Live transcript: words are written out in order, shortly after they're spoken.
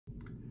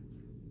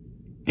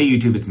Hey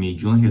YouTube, it's me,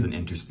 Julian. Here's an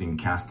interesting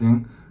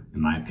casting,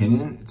 in my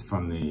opinion. It's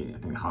from the, I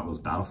think, Hot Wheels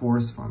Battle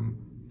Force from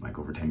like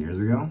over 10 years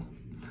ago.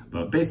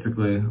 But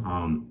basically,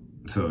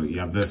 so you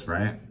have this,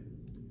 right?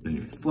 Then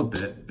if you flip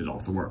it, it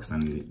also works.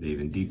 And they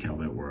even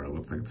detailed it where it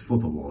looks like it's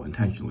flippable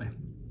intentionally.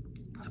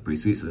 It's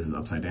pretty sweet. So this is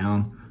upside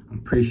down.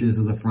 I'm pretty sure this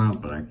is the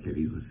front, but I could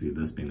easily see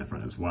this being the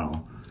front as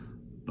well.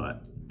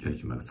 But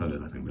judging by the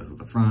photos, I think this is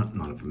the front. I'm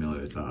not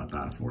familiar with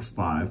Battle Force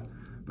 5.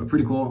 But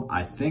pretty cool.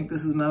 I think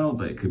this is metal,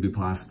 but it could be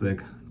plastic.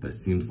 But it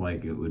seems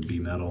like it would be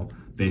metal.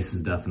 Base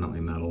is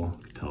definitely metal.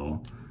 You can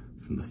tell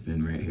from the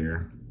fin right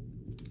here.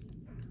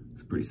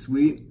 It's pretty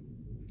sweet.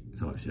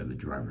 So obviously you have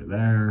the driver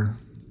there.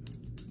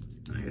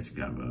 And I guess you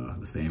could have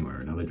the same or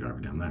another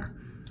driver down there.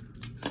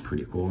 It's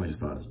pretty cool. I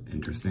just thought it was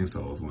interesting, so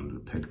I always wanted to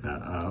pick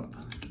that up.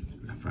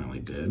 I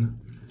finally did.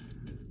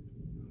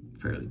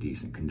 Fairly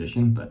decent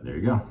condition, but there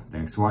you go.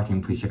 Thanks for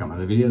watching. Please check out my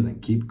other videos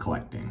and keep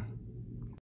collecting.